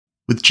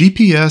With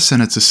GPS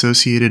and its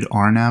associated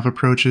RNAV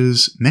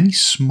approaches, many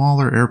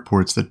smaller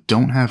airports that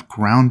don't have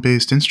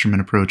ground-based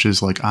instrument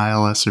approaches like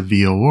ILS or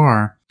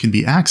VOR can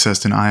be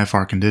accessed in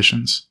IFR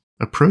conditions.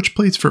 Approach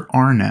plates for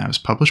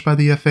RNAVs published by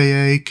the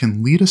FAA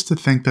can lead us to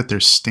think that their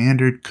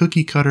standard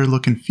cookie-cutter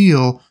look and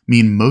feel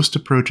mean most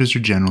approaches are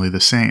generally the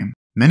same.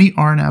 Many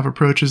RNAV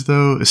approaches,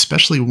 though,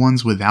 especially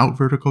ones without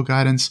vertical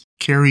guidance,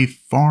 carry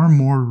far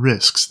more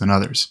risks than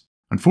others.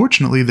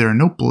 Unfortunately, there are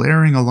no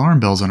blaring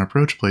alarm bells on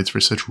approach plates for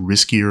such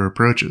riskier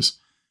approaches.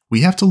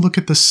 We have to look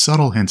at the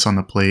subtle hints on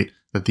the plate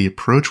that the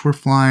approach we're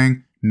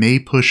flying may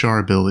push our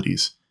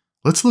abilities.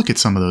 Let's look at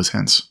some of those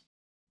hints.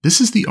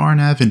 This is the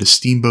RNAV into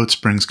Steamboat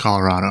Springs,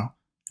 Colorado.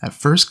 At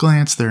first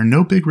glance, there are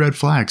no big red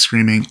flags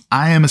screaming,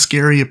 "I am a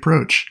scary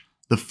approach."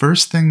 The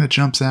first thing that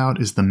jumps out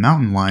is the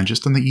mountain line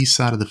just on the east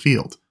side of the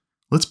field.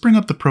 Let's bring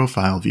up the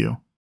profile view.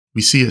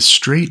 We see a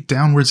straight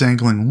downwards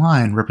angling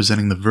line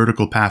representing the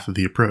vertical path of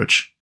the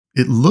approach.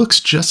 It looks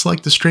just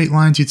like the straight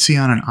lines you'd see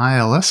on an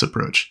ILS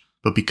approach,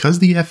 but because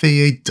the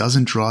FAA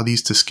doesn't draw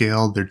these to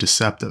scale, they're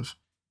deceptive.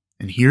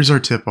 And here's our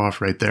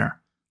tip-off right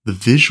there. The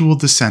visual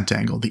descent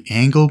angle, the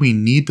angle we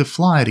need to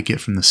fly to get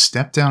from the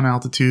step-down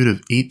altitude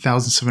of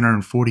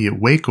 8,740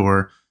 at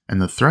Wacor and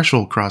the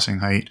threshold crossing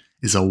height,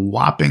 is a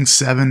whopping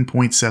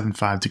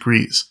 7.75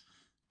 degrees.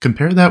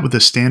 Compare that with a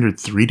standard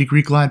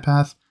 3-degree glide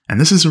path, and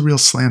this is a real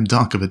slam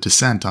dunk of a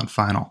descent on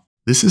final.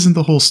 This isn't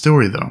the whole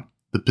story though.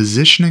 The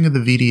positioning of the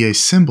VDA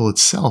symbol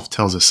itself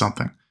tells us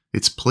something.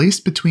 It's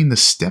placed between the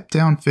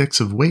step-down fix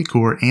of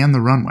Wacor and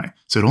the runway,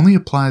 so it only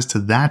applies to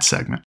that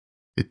segment.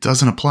 It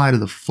doesn't apply to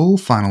the full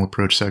final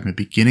approach segment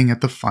beginning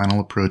at the final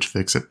approach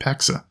fix at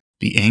PEXA.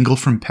 The angle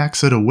from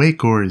PEXA to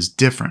Wacor is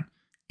different.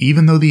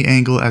 Even though the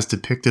angle as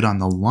depicted on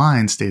the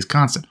line stays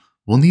constant,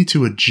 we'll need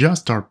to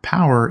adjust our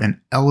power and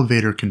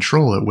elevator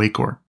control at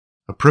Wacor.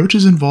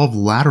 Approaches involve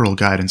lateral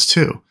guidance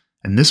too,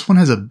 and this one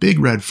has a big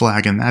red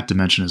flag in that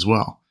dimension as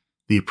well.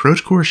 The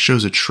approach course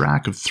shows a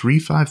track of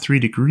 353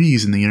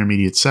 degrees in the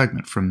intermediate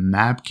segment from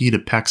Mabkey to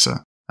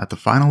PEXA. At the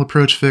final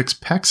approach fix,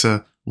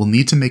 PEXA, we'll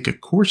need to make a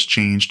course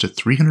change to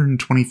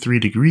 323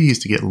 degrees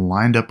to get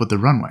lined up with the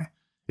runway.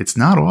 It's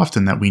not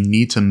often that we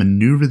need to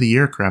maneuver the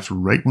aircraft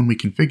right when we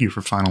configure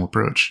for final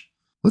approach.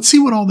 Let's see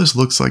what all this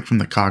looks like from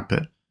the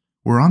cockpit.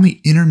 We're on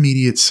the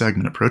intermediate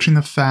segment approaching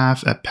the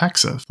FAF at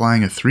PEXA,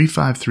 flying a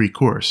 353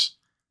 course.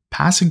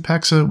 Passing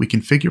PEXA, we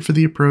configure for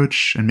the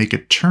approach and make a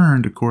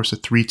turn to course a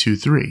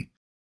 323.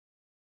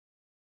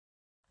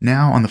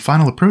 Now, on the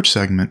final approach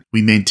segment,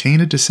 we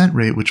maintain a descent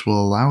rate which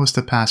will allow us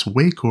to pass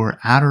Wacor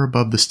at or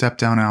above the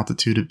step-down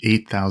altitude of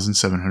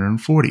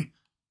 8,740.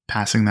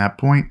 Passing that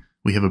point,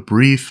 we have a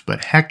brief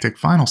but hectic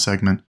final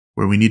segment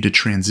where we need to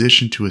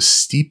transition to a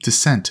steep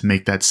descent to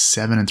make that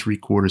 7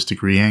 3/4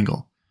 degree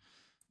angle.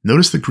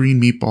 Notice the green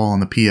meatball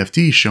on the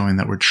PFD showing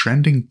that we're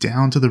trending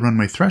down to the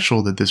runway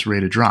threshold at this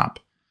rate of drop.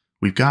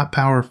 We've got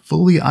power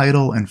fully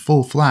idle and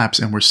full flaps,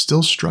 and we're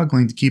still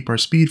struggling to keep our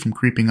speed from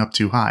creeping up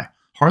too high.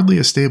 Hardly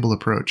a stable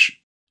approach.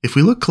 If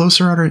we look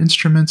closer at our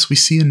instruments, we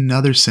see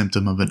another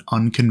symptom of an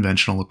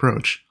unconventional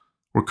approach.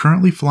 We're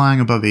currently flying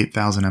above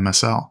 8,000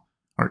 MSL.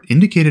 Our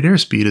indicated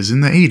airspeed is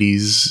in the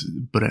 80s,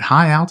 but at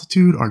high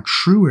altitude, our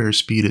true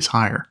airspeed is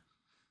higher.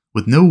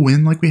 With no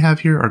wind like we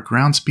have here, our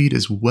ground speed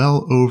is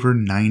well over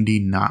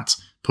 90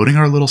 knots, putting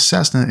our little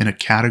Cessna in a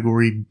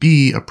Category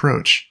B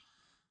approach.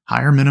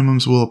 Higher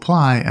minimums will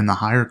apply, and the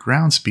higher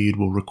ground speed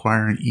will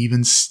require an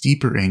even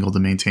steeper angle to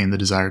maintain the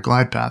desired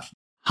glide path.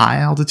 High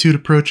altitude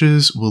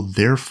approaches will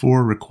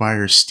therefore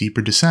require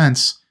steeper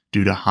descents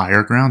due to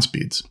higher ground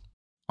speeds.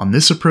 On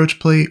this approach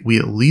plate, we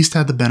at least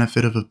had the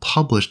benefit of a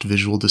published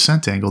visual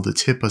descent angle to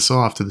tip us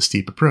off to the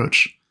steep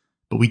approach,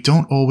 but we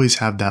don't always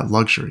have that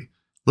luxury.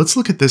 Let's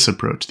look at this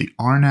approach, the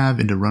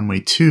RNAV into runway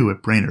 2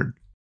 at Brainerd.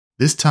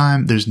 This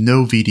time, there's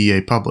no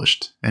VDA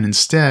published, and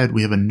instead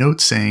we have a note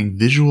saying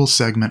visual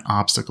segment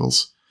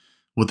obstacles.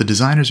 What the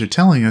designers are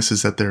telling us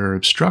is that there are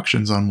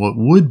obstructions on what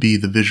would be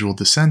the visual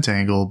descent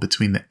angle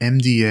between the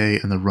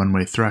MDA and the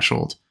runway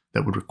threshold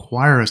that would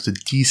require us to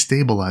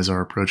destabilize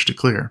our approach to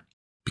clear.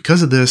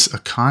 Because of this, a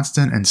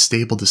constant and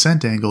stable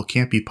descent angle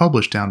can't be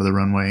published down to the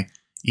runway,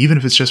 even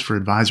if it's just for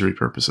advisory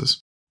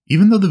purposes.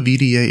 Even though the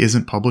VDA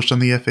isn't published on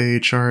the FAA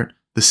chart,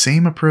 the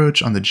same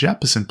approach on the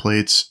Jeppesen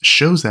plates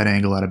shows that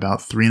angle at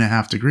about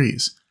 3.5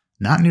 degrees.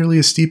 Not nearly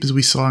as steep as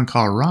we saw in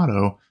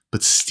Colorado,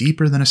 but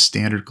steeper than a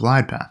standard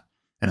glide path.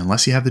 And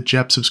unless you have the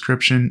JEP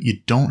subscription, you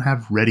don't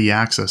have ready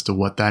access to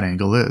what that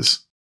angle is.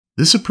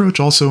 This approach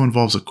also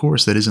involves a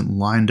course that isn't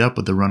lined up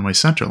with the runway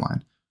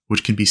centerline,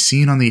 which can be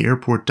seen on the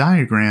airport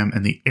diagram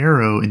and the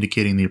arrow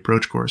indicating the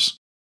approach course.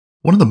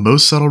 One of the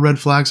most subtle red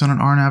flags on an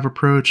RNAV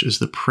approach is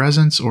the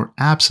presence or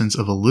absence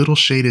of a little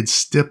shaded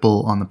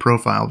stipple on the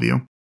profile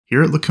view.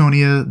 Here at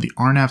Laconia, the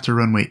RNAV to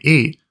runway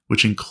 8,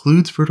 which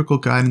includes vertical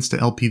guidance to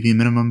LPV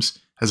minimums,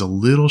 has a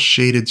little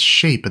shaded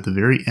shape at the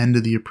very end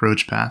of the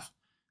approach path.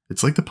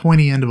 It's like the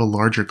pointy end of a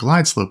larger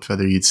glide slope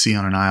feather you'd see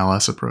on an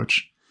ILS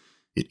approach.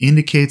 It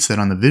indicates that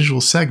on the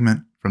visual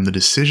segment, from the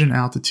decision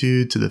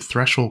altitude to the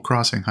threshold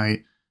crossing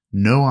height,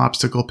 no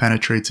obstacle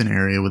penetrates an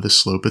area with a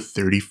slope of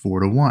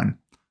 34 to 1.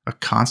 a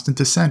constant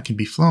descent can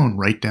be flown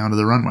right down to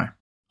the runway.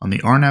 On the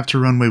RNAV to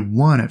runway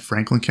 1 at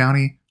Franklin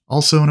County,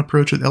 also an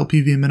approach with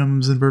LPV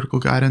minimums and vertical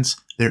guidance,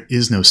 there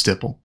is no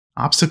stipple.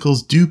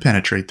 Obstacles do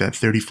penetrate that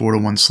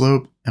 34-to-1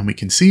 slope, and we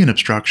can see an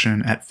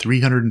obstruction at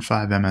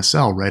 305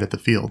 MSL right at the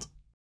field.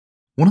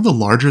 One of the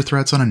larger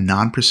threats on a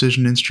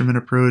non-precision instrument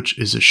approach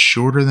is a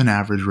shorter than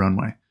average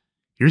runway.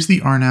 Here's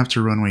the RNAV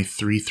to runway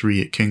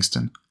 33 at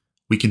Kingston.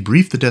 We can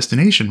brief the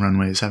destination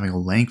runway as having a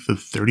length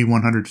of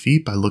 3,100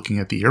 feet by looking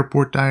at the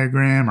airport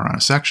diagram or on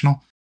a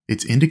sectional.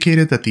 It's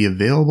indicated that the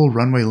available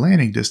runway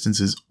landing distance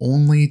is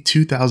only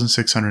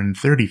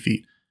 2,630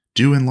 feet,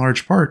 due in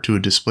large part to a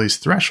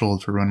displaced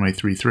threshold for runway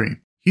 33.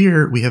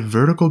 Here, we have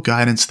vertical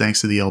guidance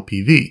thanks to the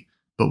LPV,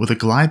 but with a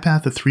glide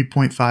path of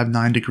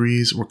 3.59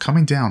 degrees, we're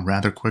coming down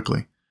rather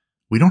quickly.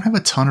 We don't have a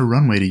ton of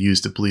runway to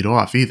use to bleed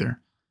off either.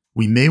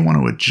 We may want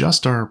to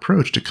adjust our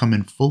approach to come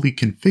in fully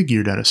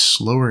configured at a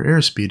slower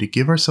airspeed to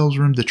give ourselves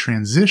room to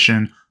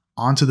transition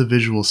onto the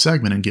visual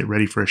segment and get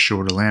ready for a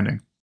shorter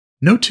landing.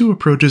 No two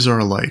approaches are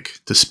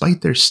alike,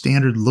 despite their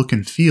standard look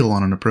and feel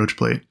on an approach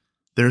plate.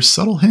 There are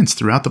subtle hints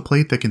throughout the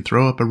plate that can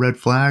throw up a red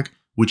flag,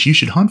 which you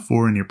should hunt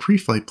for in your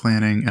pre-flight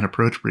planning and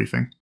approach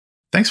briefing.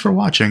 Thanks for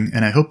watching,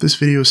 and I hope this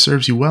video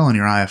serves you well in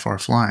your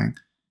IFR flying.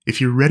 If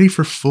you're ready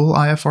for full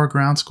IFR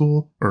ground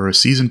school, or a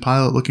seasoned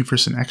pilot looking for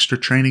some extra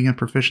training and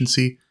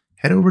proficiency,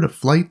 head over to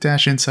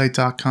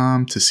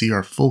flight-insight.com to see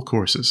our full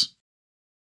courses.